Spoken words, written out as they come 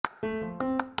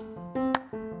Welcome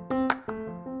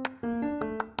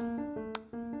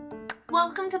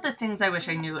to the Things I Wish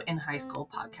I Knew in High School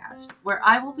podcast, where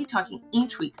I will be talking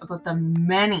each week about the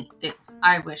many things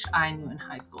I wish I knew in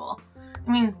high school.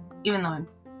 I mean, even though I'm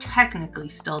technically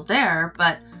still there,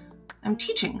 but I'm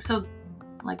teaching, so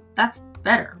that's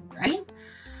better, right?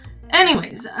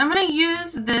 Anyways, I'm going to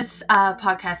use this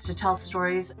podcast to tell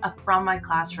stories from my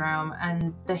classroom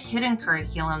and the hidden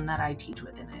curriculum that I teach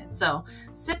within it. So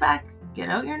sit back, get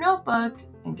out your notebook,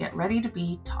 and get ready to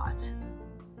be taught.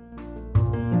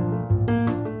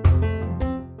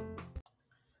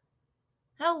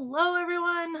 Hello,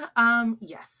 everyone.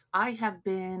 Yes, I have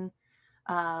been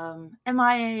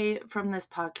MIA from this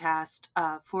podcast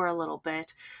for a little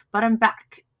bit, but I'm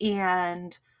back,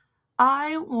 and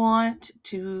I want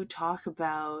to talk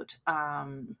about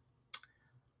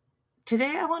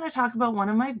today. I want to talk about one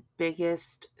of my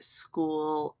biggest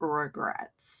school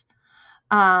regrets.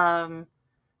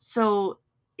 So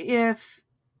if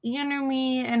you knew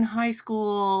me in high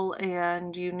school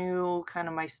and you knew kind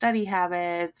of my study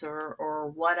habits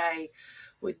or what I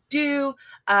would do,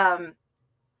 I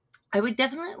would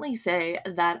definitely say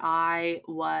that I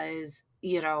was,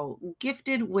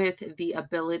 gifted with the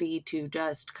ability to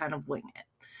just kind of wing it.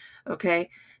 Okay.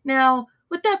 Now,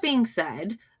 with that being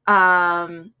said,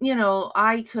 I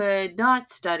could not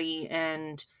study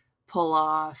and pull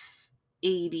off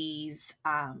 80s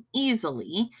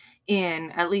easily in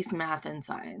at least math and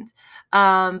science.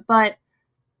 But,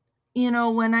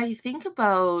 when I think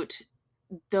about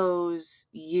those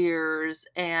years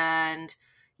and,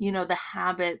 the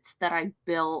habits that I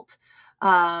built,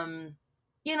 um,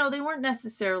 they weren't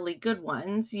necessarily good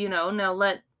ones, now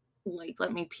let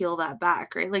me peel that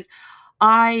back, right? Like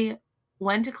I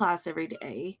went to class every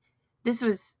day. This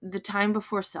was the time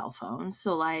before cell phones.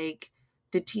 So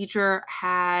the teacher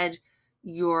had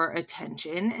your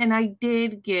attention and I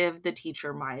did give the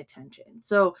teacher my attention.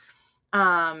 So,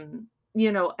 and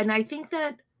I think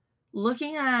that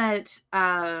looking at,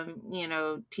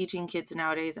 teaching kids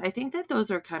nowadays, I think that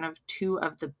those are kind of two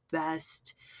of the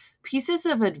best pieces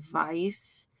of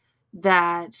advice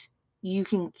that you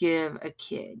can give a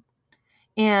kid.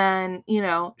 And,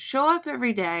 show up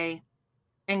every day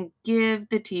and give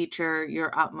the teacher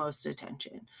your utmost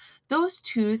attention. Those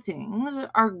two things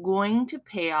are going to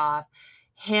pay off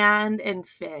hand and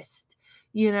fist.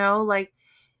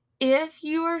 If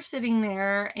you are sitting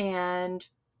there and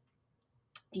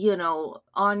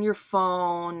on your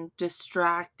phone,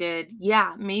 distracted.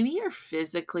 Yeah, maybe you're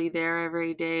physically there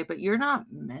every day, but you're not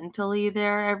mentally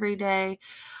there every day.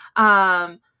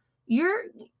 Um, you're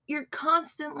you're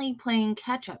constantly playing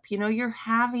catch up. You're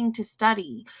having to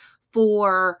study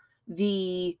for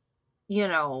the, you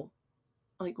know,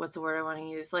 what's the word I want to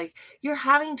use? You're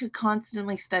having to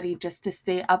constantly study just to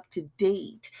stay up to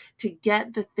date, to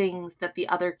get the things that the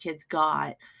other kids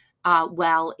got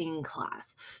well in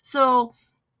class. So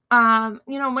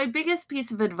my biggest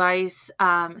piece of advice,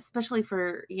 especially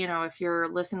for, if you're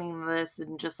listening to this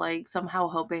and just somehow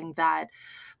hoping that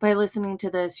by listening to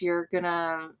this, you're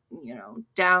gonna,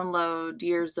 download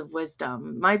years of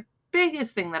wisdom. My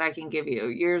biggest thing that I can give you,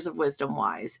 years of wisdom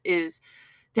wise, is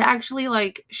to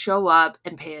actually show up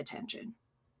and pay attention.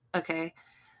 Okay.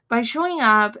 By showing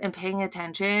up and paying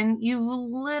attention, you've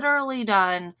literally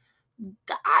done,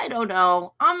 I don't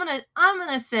know. I'm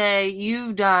gonna say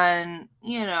you've done,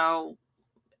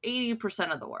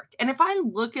 80% of the work. And if I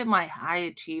look at my high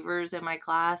achievers in my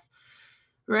class,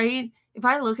 right? If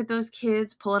I look at those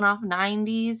kids pulling off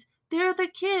 90s, they're the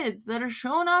kids that are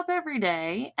showing up every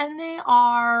day and they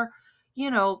are,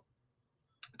 you know,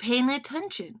 paying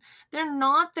attention. They're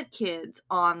not the kids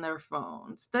on their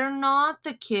phones. They're not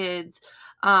the kids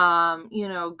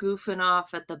goofing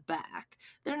off at the back.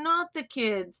 They're not the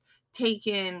kids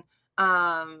taking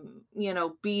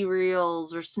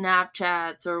B-reels or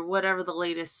Snapchats or whatever the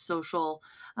latest social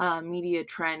media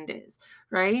trend is,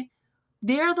 right?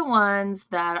 They're the ones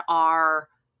that are,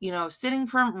 sitting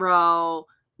front row,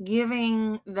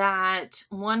 giving that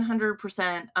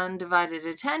 100% undivided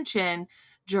attention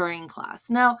during class.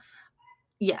 Now,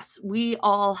 yes, we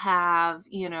all have,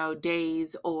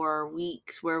 days or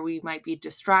weeks where we might be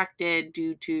distracted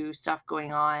due to stuff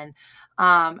going on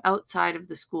outside of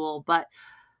the school, but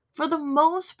for the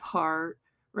most part,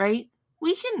 right,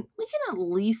 we can at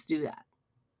least do that.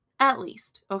 At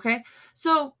least, okay?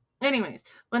 So, anyways,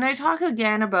 when I talk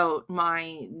again about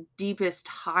my deepest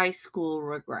high school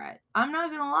regret, I'm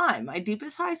not going to lie. My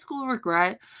deepest high school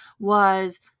regret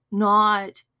was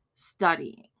not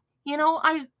studying.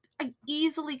 I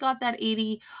easily got that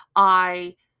 80.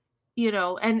 I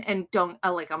and don't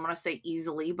like, I'm gonna say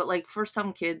easily, but like for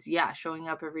some kids, yeah, showing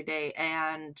up every day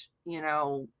and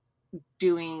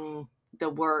doing the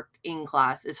work in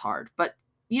class is hard. But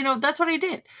that's what I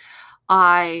did.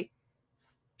 I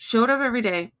showed up every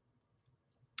day.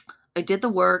 I did the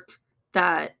work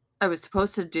that I was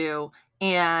supposed to do,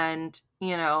 and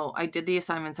I did the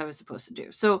assignments I was supposed to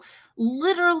do. So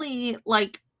literally,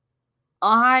 like,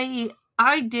 I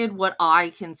did what I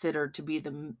considered to be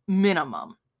the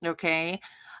minimum, okay?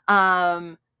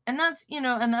 Um and that's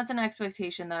an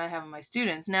expectation that I have of my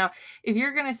students. Now, if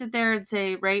you're going to sit there and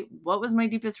say, right, what was my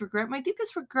deepest regret? My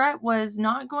deepest regret was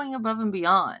not going above and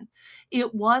beyond.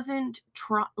 It wasn't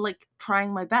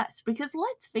trying my best, because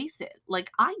let's face it,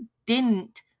 like, I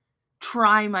didn't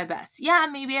try my best. Yeah,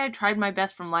 maybe I tried my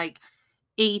best from like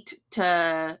 8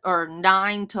 to or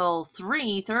 9 till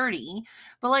 3:30,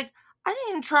 but like, I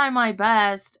didn't try my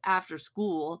best after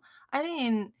school. I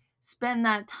didn't spend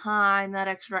that time, that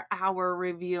extra hour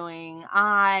reviewing.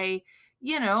 I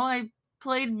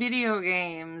played video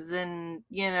games and,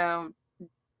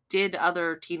 did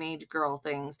other teenage girl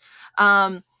things.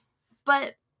 Um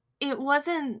but it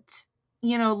wasn't,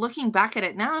 looking back at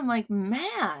it now, I'm like,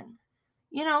 man,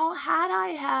 had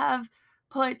I have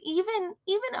put even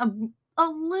a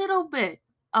little bit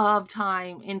of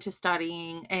time into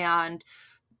studying and,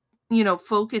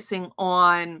 focusing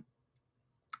on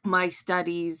my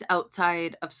studies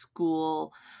outside of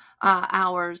school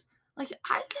hours, like,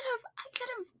 I could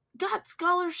have got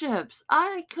scholarships.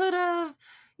 I could have,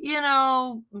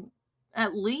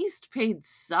 at least paid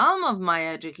some of my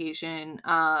education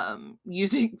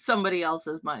using somebody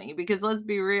else's money, because let's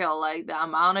be real, like, the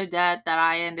amount of debt that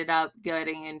I ended up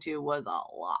getting into was a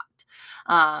lot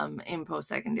in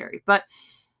post-secondary. But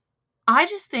I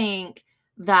just think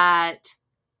that,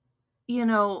 you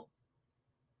know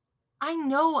I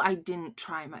know I didn't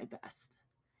try my best.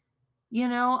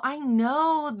 I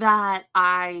know that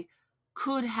I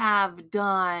could have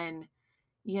done,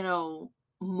 you know,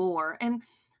 more. And,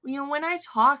 when I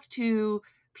talk to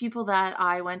people that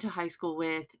I went to high school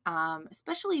with,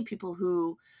 especially people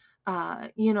who,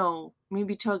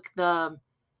 maybe took the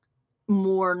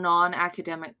more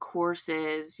non-academic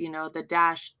courses, the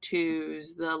dash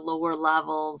twos, the lower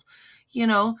levels,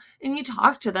 and you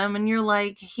talk to them and you're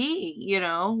like, hey,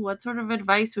 what sort of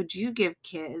advice would you give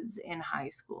kids in high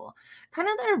school? Kind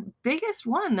of their biggest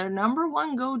one, their number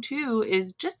one go-to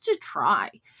is just to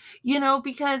try,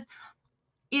 because,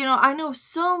 I know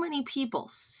so many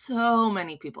people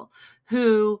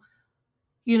who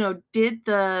did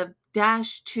the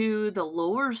dash to the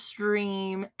lower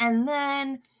stream and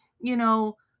then, you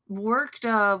know, worked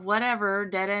a whatever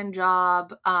dead end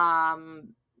job. I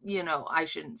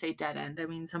shouldn't say dead end. I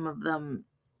mean, some of them,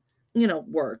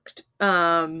 worked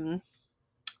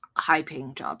high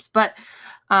paying jobs, but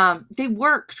they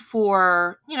worked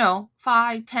for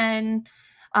 5, 10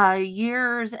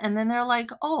 years, and then they're like,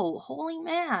 oh, holy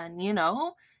man,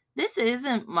 this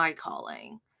isn't my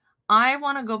calling. I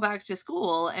want to go back to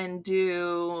school and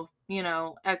do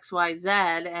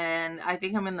XYZ, and I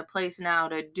think I'm in the place now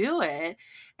to do it.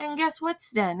 And guess what's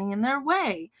standing in their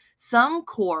way? Some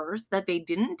course that they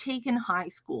didn't take in high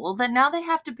school that now they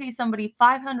have to pay somebody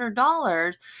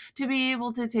 $500 to be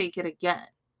able to take it again.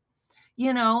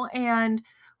 And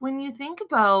when you think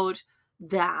about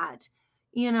that,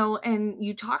 and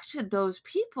you talk to those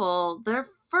people, their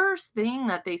first thing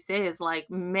that they say is like,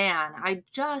 man, I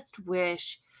just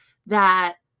wish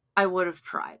that I would have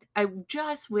tried. I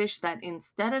just wish that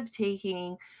instead of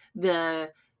taking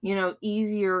the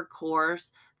easier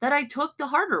course, that I took the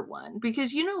harder one.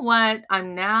 Because you know what,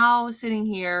 I'm now sitting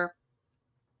here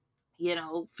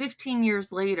 15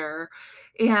 years later,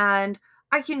 and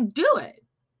I can do it.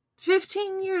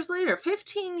 15 years later,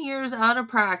 15 years out of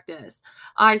practice,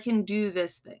 I can do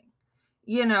this thing,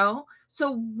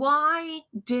 So why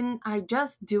didn't I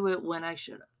just do it when I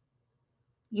should have?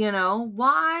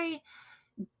 Why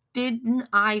didn't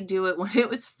I do it when it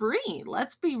was free?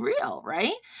 Let's be real,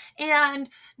 right? And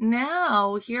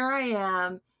now here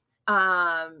I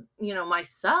am,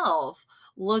 myself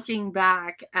looking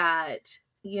back at,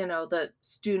 the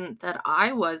student that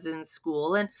I was in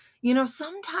school. And,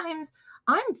 sometimes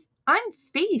I'm I'm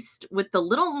faced with the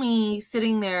little me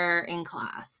sitting there in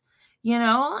class,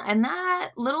 and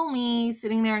that little me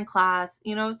sitting there in class,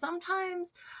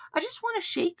 sometimes I just want to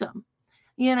shake them,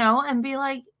 and be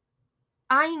like,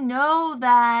 I know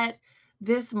that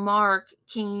this mark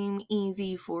came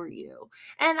easy for you.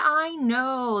 And I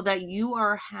know that you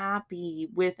are happy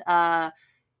with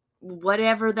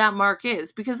whatever that mark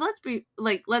is, because let's be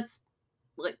like, let's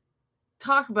like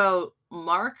talk about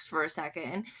marks for a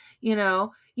second,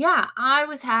 yeah, I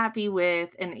was happy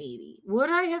with an 80. Would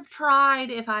I have tried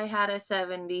if I had a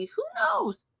 70? Who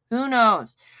knows? Who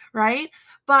knows? Right?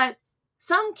 But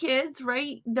some kids,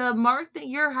 right, the mark that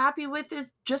you're happy with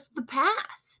is just the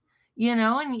pass,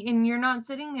 and you're not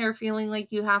sitting there feeling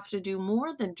like you have to do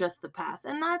more than just the pass.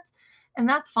 And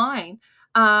that's fine.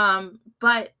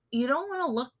 But you don't want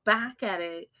to look back at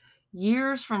it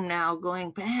years from now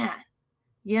going, man,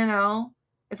 you know,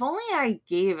 if only I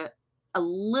gave it a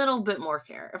little bit more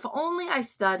care. If only I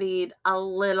studied a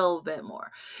little bit more.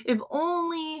 If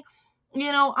only,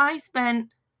 I spent,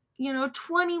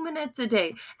 20 minutes a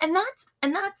day. And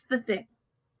that's the thing,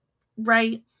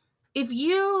 right? If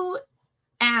you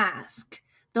ask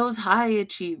those high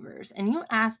achievers and you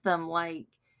ask them like,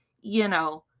 you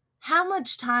know, how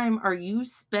much time are you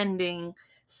spending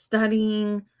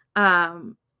studying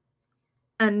um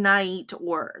a night,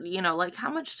 or like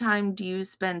how much time do you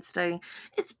spend studying,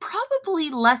 it's probably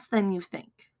less than you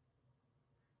think.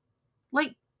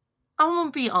 Like, I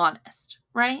won't be honest,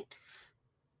 right?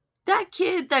 That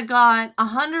kid that got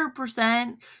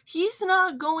 100%, he's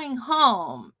not going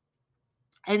home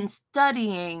and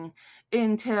studying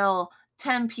until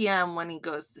 10 p.m. when he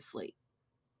goes to sleep.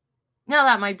 Now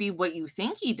that might be what you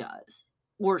think he does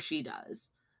or she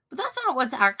does, but that's not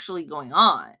what's actually going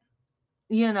on.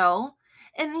 you know?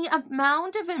 And the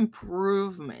amount of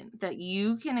improvement that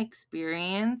you can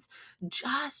experience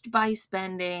just by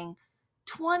spending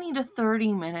 20 to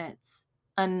 30 minutes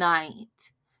a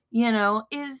night,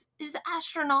 is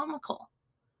astronomical,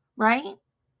 right?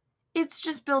 It's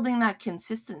just building that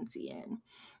consistency in.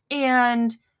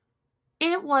 And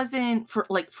it wasn't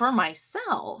for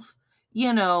myself,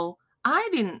 I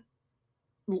didn't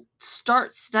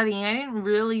start studying. I didn't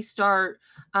really start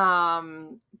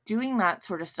doing that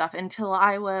sort of stuff until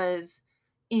I was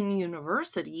in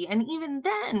university. And even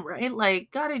then, right? Like,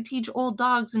 gotta teach old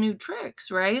dogs new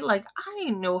tricks, right? Like, I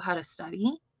didn't know how to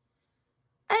study.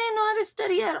 I didn't know how to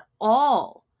study at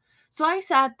all. So I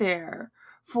sat there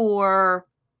for,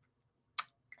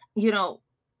 you know,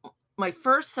 my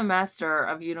first semester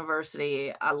of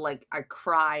university, I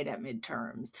cried at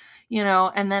midterms,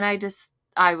 and then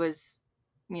I was,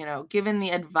 given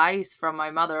the advice from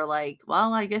my mother, like,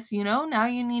 well, I guess, now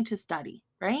you need to study,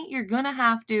 right? You're going to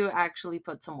have to actually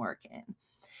put some work in.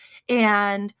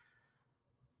 And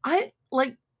I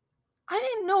like, I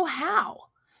didn't know how.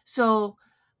 So,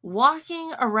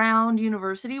 walking around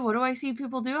university, what do I see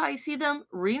people do? I see them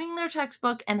reading their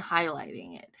textbook and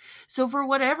highlighting it. So, for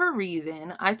whatever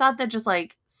reason, I thought that just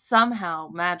like somehow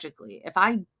magically, if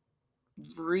I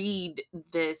read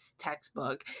this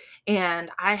textbook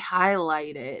and I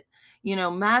highlight it,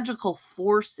 magical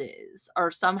forces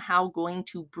are somehow going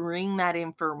to bring that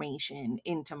information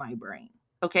into my brain.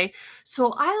 Okay.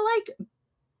 So, I like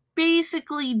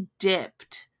basically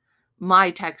dipped my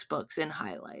textbooks in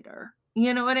highlighter.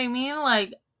 You know what I mean?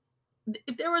 Like,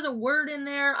 if there was a word in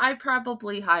there, I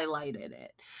probably highlighted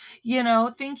it,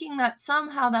 thinking that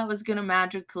somehow that was going to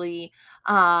magically,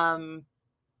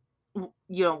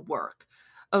 work.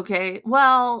 Okay.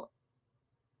 Well,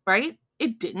 right?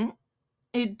 It didn't.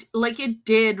 It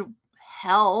did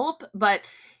help, but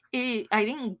I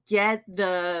didn't get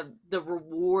the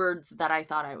rewards that I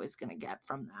thought I was going to get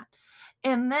from that.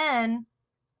 And then,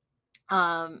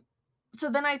 um, so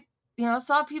then I,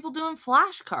 saw people doing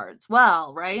flashcards.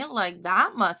 Well, right? Like,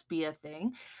 that must be a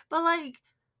thing. But like,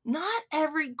 not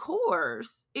every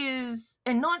course is,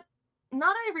 and not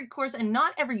every course and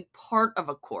not every part of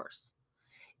a course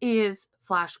is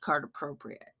flashcard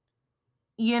appropriate.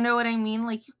 You know what I mean?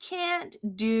 Like, you can't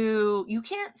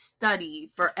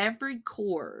study for every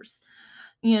course,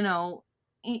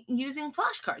 using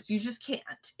flashcards. You just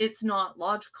can't. It's not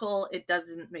logical. It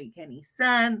doesn't make any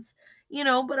sense,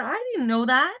 but I didn't know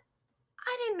that.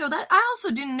 I didn't know that. I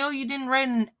also didn't know you didn't write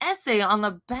an essay on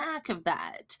the back of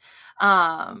that,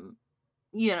 um,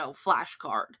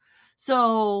 flashcard.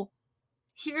 So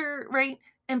here, right?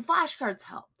 And Flashcards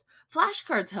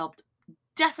helped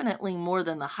definitely more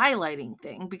than the highlighting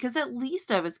thing, because at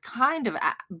least I was kind of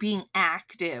being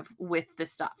active with the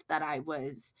stuff that I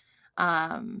was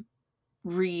um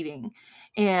reading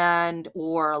and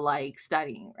or like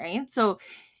studying, right? So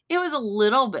it was a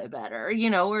little bit better,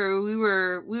 where we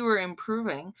were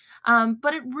improving.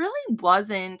 But it really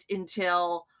wasn't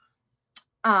until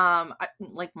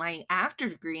like my after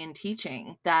degree in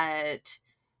teaching that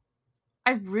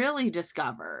I really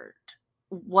discovered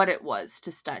what it was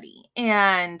to study.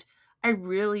 And I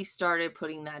really started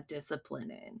putting that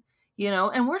discipline in.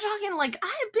 And we're talking like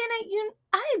I have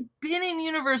been in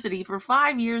university for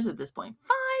 5 years at this point.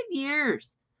 5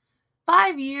 years.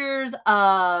 5 years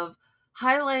of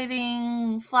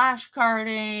highlighting,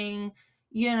 flashcarding,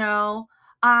 you know,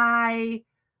 I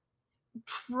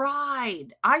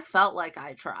I felt like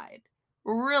I tried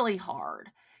really hard,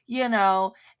 you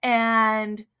know,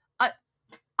 and I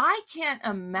I can't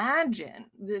imagine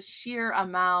the sheer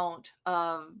amount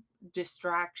of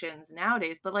distractions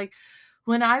nowadays, but, like,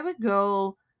 when I would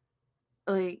go,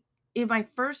 like, in my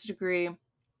first degree,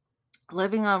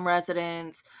 living on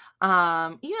residence,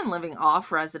 even living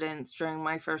off residence during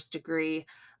my first degree,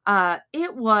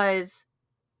 it was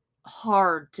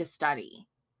hard to study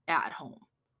at home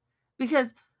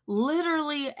because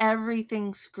literally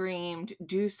everything screamed,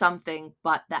 "Do something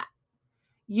but that."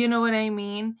 You know what I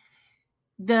mean?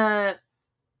 The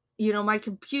my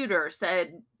computer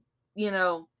said, you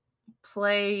know,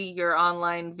 play your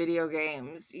online video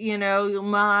games.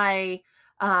 My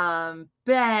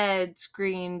bed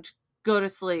screamed, go to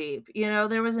sleep.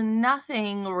 There was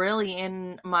nothing really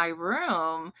in my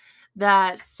room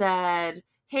that said,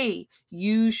 hey,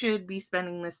 you should be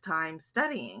spending this time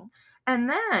studying. And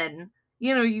then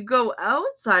you go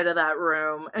outside of that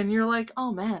room and you're like,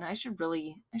 oh man, I should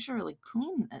really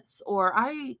clean this, or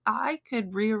I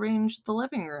could rearrange the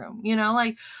living room,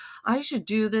 like I should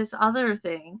do this other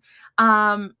thing.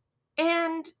 And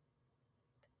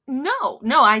no,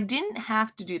 I didn't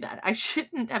have to do that. I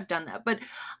shouldn't have done that. But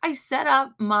I set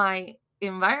up my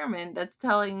environment that's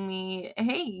telling me,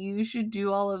 hey, you should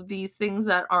do all of these things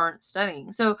that aren't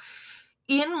studying. So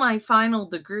in my final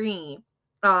degree,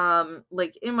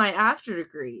 like in my after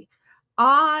degree,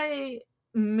 I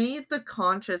made the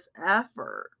conscious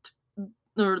effort,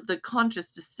 or the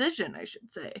conscious decision, I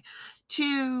should say,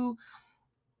 to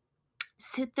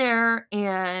sit there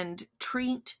and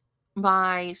treat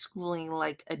my schooling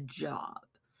like a job.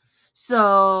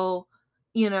 So,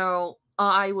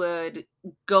 I would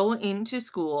go into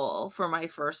school for my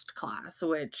first class,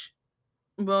 which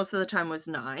most of the time was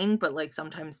 9, but like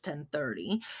sometimes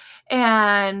 10:30.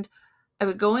 And I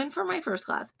would go in for my first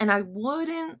class and I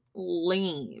wouldn't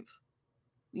leave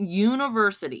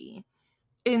university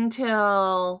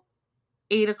until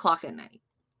 8 o'clock at night.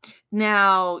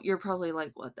 Now, you're probably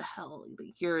like, "What the hell?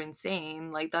 Like, you're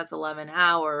insane. Like, that's 11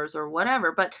 hours or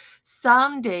whatever." But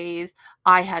some days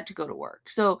I had to go to work.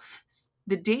 So,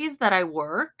 the days that I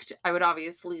worked, I would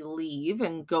obviously leave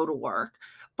and go to work.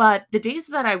 But the days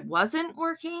that I wasn't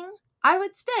working, I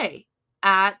would stay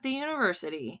at the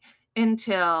university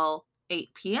until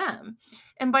 8 p.m.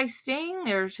 And by staying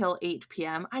there till 8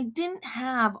 p.m., I didn't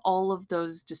have all of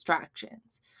those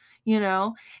distractions, you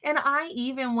know? And I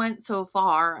even went so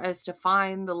far as to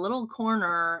find the little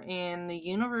corner in the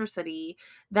university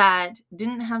that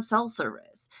didn't have cell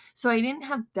service. So I didn't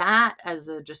have that as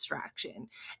a distraction.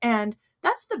 And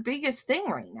that's the biggest thing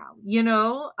right now,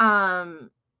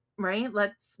 right?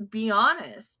 Let's be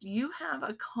honest. You have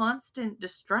a constant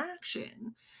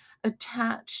distraction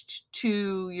attached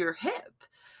to your hip,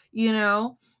 you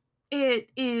know? It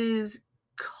is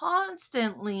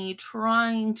constantly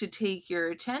trying to take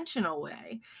your attention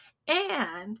away,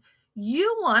 and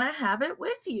you want to have it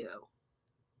with you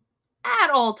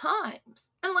at all times.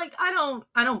 And like I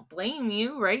don't blame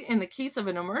you, right? In the case of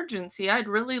an emergency, I'd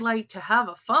really like to have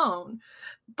a phone,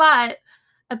 but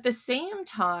at the same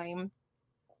time,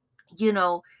 you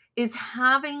know, is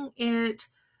having it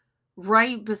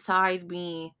right beside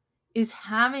me, is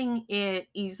having it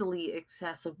easily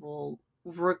accessible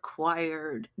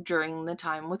required during the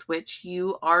time with which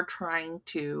you are trying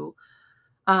to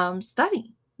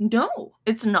study? No,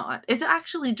 it's not. It's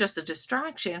actually just a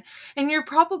distraction. And you're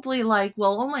probably like,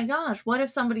 well, oh my gosh, what if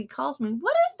somebody calls me?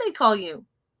 What if they call you?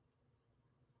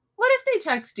 What if they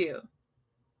text you?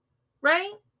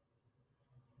 Right?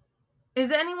 Is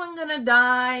anyone going to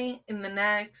die in the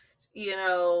next,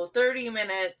 30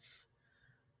 minutes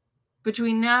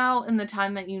between now and the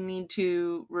time that you need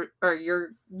to or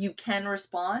you can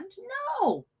respond?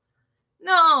 No.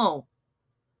 No.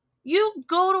 You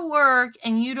go to work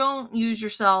and you don't use your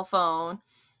cell phone,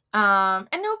 and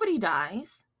nobody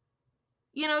dies.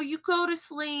 You go to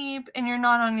sleep and you're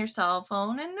not on your cell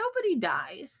phone and nobody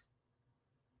dies.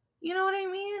 You know what I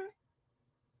mean?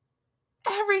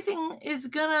 Everything is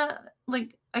gonna,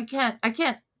 like, I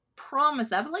can't promise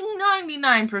that, but like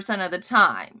 99% of the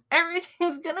time,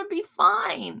 everything's gonna be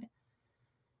fine.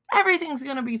 Everything's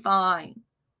gonna be fine.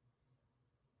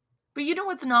 But you know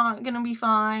what's not gonna be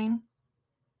fine?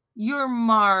 Your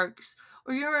marks,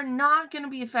 or you're not going to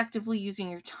be effectively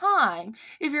using your time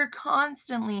if you're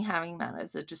constantly having that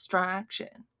as a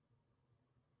distraction,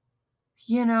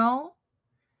 you know?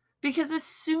 Because as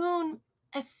soon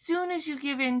as you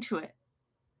give into it,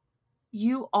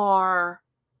 you are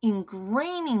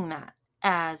ingraining that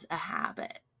as a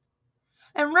habit.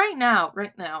 And right now,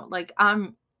 like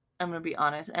I'm gonna be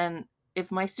honest, and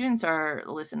if my students are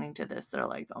listening to this, they're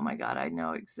like, "Oh my god, I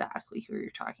know exactly who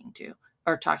you're talking to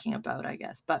or talking about," I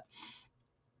guess. But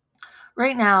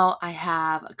right now, I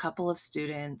have a couple of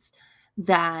students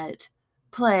that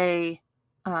play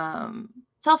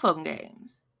cell phone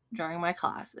games during my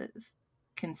classes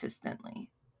consistently.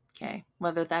 Okay.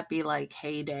 Whether that be like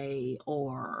Heyday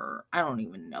or I don't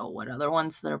even know what other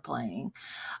ones they're playing.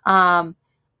 Um,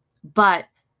 but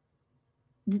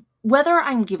whether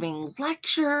I'm giving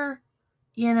lecture,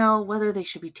 whether they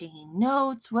should be taking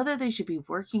notes, whether they should be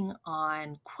working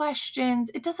on questions,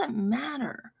 it doesn't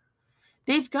matter.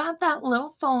 They've got that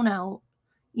little phone out,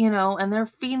 and they're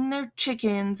feeding their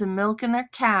chickens and milking their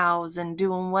cows and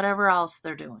doing whatever else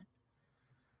they're doing.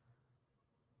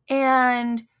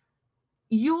 And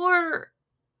you're,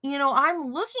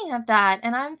 I'm looking at that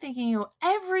and I'm thinking,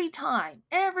 every time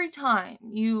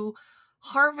you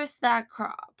harvest that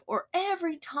crop or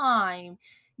every time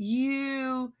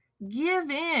you give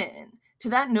in to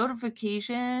that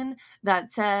notification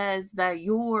that says that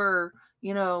your,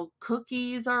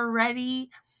 cookies are ready,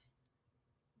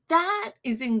 that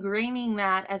is ingraining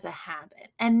that as a habit.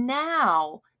 And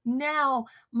now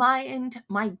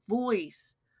my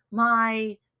voice,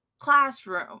 my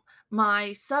classroom,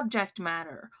 my subject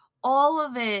matter, all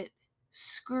of it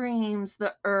screams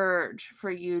the urge for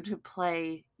you to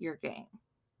play your game.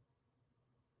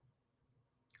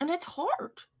 And it's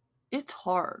hard. It's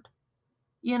hard,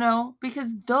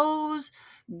 because those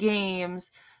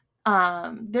games,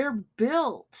 they're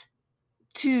built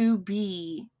to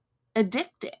be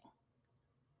addicting.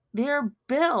 They're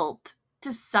built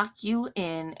to suck you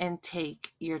in and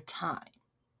take your time.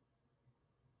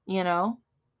 You know?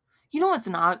 You know what's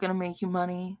not going to make you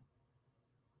money?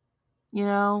 You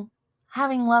know?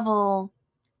 Having level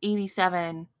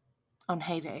 87 on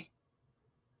Heyday.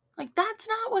 Like, that's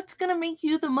not what's going to make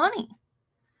you the money.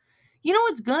 You know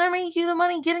what's going to make you the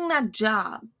money? Getting that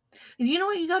job. And you know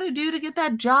what you got to do to get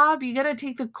that job? You got to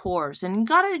take the course. And you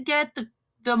got to get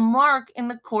the mark in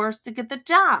the course to get the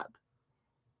job.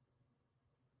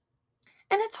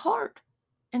 And it's hard.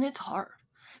 And it's hard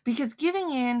because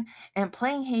giving in and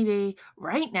playing Heyday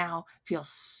right now feels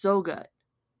so good,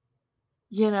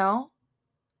 you know?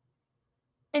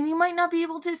 And you might not be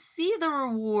able to see the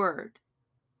reward,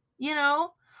 you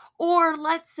know? Or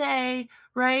let's say,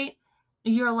 right,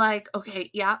 you're like,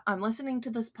 okay, yeah, I'm listening to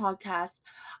this podcast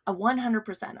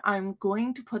 100%. I'm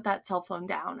going to put that cell phone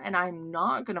down and I'm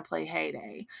not going to play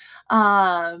Heyday,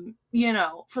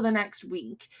 for the next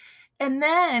week. And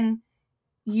then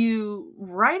you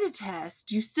write a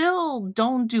test, you still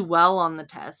don't do well on the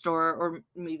test, or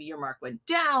maybe your mark went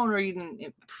down or you didn't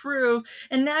improve,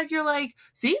 and now you're like,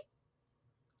 see,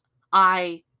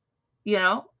 I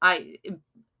I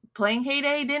playing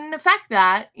Heyday didn't affect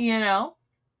that,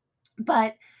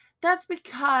 but that's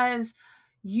because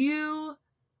you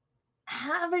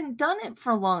haven't done it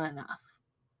for long enough.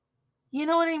 You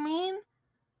know what I mean?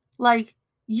 Like,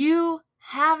 you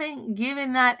haven't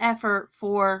given that effort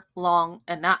for long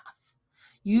enough.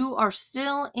 You are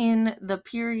still in the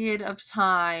period of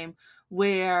time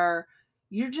where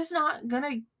you're just not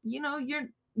gonna,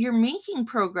 you're making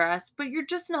progress, but you're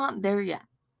just not there yet.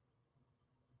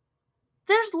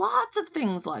 There's lots of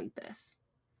things like this.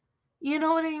 You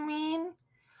know what I mean?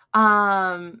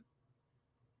 Um,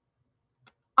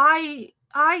 I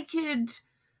could,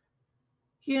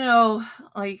 you know,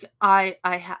 like I'm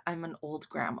an old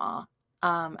grandma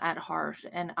at heart,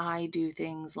 and I do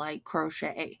things like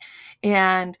crochet.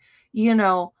 And you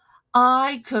know,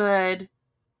 I could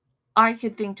I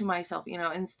could think to myself,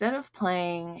 instead of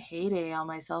playing Heyday on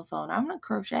my cell phone, I'm going to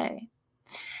crochet.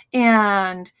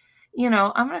 And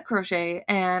I'm going to crochet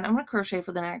and I'm going to crochet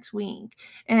for the next week.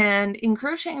 And in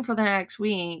crocheting for the next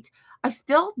week, I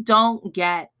still don't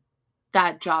get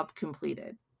that job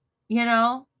completed.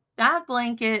 That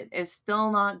blanket is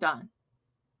still not done.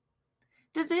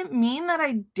 Does it mean that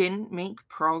I didn't make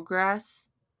progress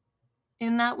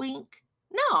in that week?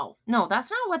 No,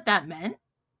 that's not what that meant.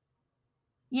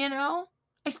 You know,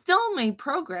 I still made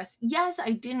progress. Yes,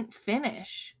 I didn't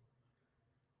finish,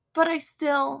 but I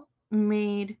still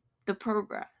made the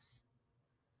progress.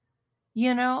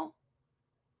 You know,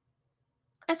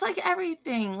 it's like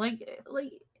everything,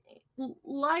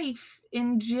 life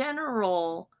in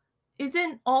general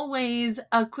isn't always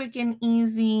a quick and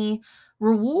easy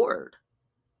reward.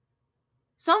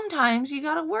 Sometimes you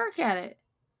got to work at it.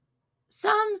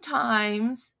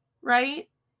 Sometimes, right?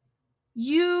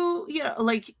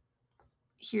 Like,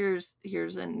 here's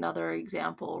another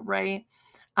example, right?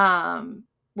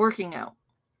 Working out.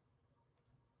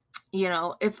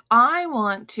 If I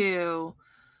want to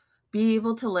be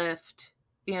able to lift,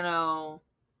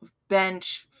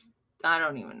 bench, I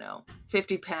don't even know,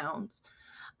 50 pounds.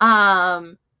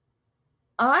 Um,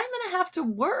 I'm going to have to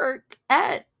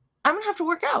I'm going to have to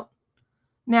work out.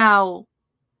 Now,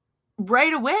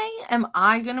 right away, am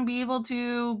I going to be able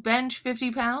to bench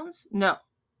 50 pounds? No.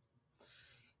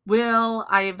 Will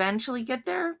I eventually get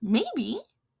there? Maybe,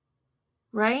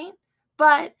 right?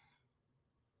 But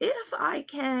if I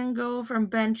can go from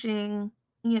benching,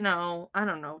 I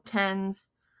don't know, 10s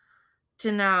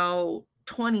to now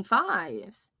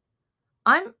 25s,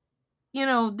 I'm,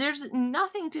 there's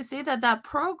nothing to say that that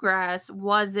progress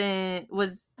was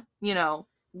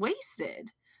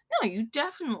wasted. No, you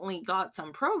definitely got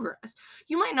some progress.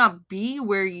 You might not be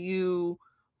where you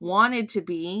wanted to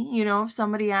be. If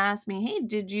somebody asked me, "Hey,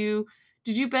 did you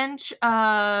bench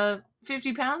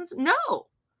 50 pounds?" No,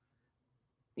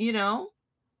 you know,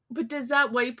 but does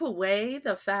that wipe away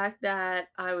the fact that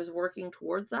I was working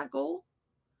towards that goal?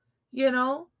 You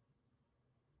know?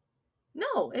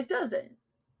 No, it doesn't.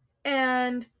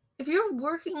 And if you're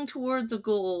working towards a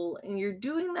goal and you're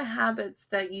doing the habits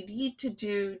that you need to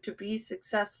do to be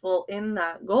successful in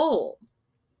that goal,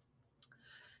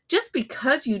 just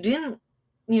because you didn't,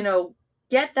 you know,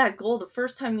 get that goal the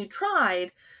first time you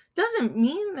tried doesn't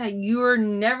mean that you're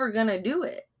never going to do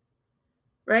it,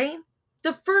 right?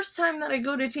 The first time that I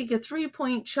go to take a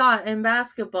 3-point shot in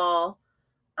basketball,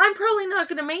 I'm probably not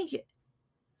going to make it.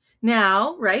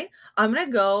 Now, right? I'm going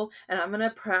to go and I'm going to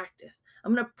practice.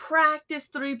 I'm going to practice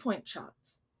 3-point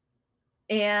shots.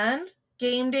 And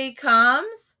game day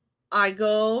comes, I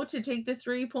go to take the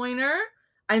 3-pointer,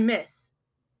 I miss,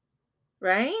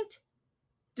 right?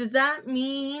 Does that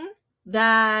mean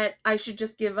that I should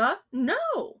just give up?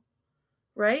 No,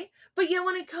 right? But yet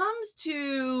when it comes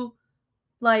to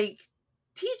like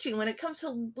teaching, when it comes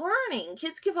to learning,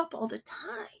 kids give up all the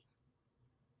time.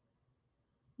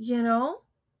 You know,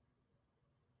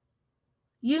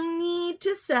 you need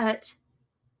to set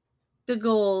the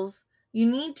goals. You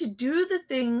need to do the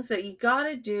things that you got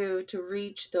to do to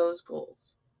reach those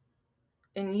goals.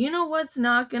 And you know what's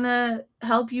not going to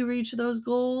help you reach those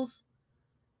goals?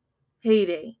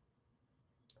 Heyday.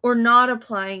 Or not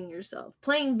applying yourself.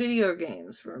 Playing video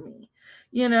games for me.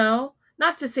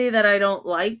 Not to say that I don't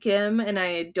like them and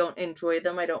I don't enjoy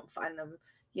them. I don't find them,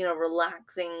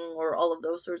 relaxing or all of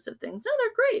those sorts of things. No,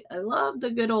 they're great. I love the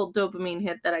good old dopamine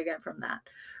hit that I get from that.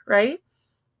 Right?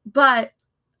 But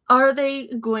are they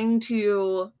going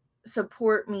to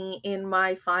support me in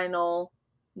my final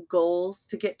goals,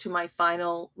 to get to my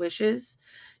final wishes,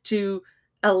 to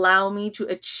allow me to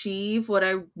achieve what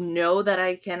I know that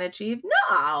I can achieve?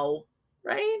 No,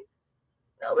 right?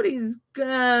 Nobody's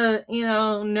gonna,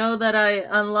 know that I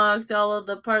unlocked all of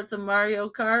the parts of Mario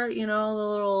Kart, all the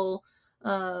little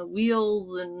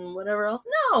wheels and whatever else.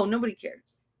 No, nobody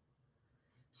cares.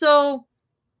 So,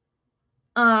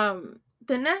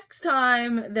 the next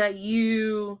time that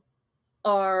you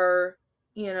are,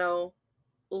 you know,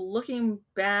 looking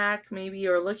back maybe,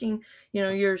 or looking,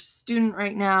 you're a student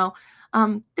right now,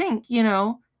 think,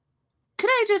 could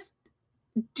I just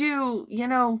do,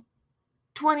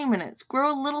 20 minutes,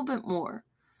 grow a little bit more,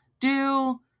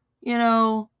 do,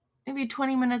 maybe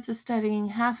 20 minutes of studying,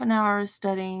 half an hour of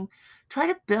studying, try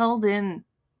to build in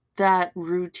that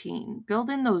routine, build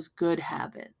in those good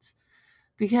habits,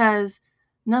 because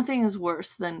nothing is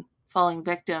worse than falling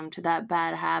victim to that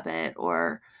bad habit,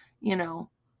 or, you know,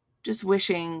 just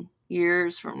wishing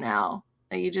years from now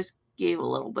that you just gave a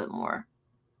little bit more,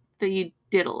 that you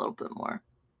did a little bit more,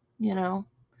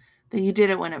 that you did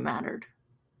it when it mattered.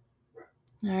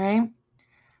 All right.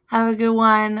 Have a good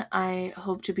one. I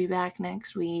hope to be back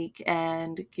next week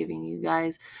and giving you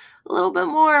guys a little bit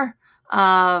more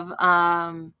of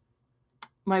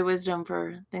my wisdom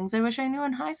for things I wish I knew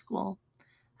in high school.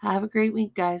 Have a great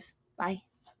week, guys. Bye.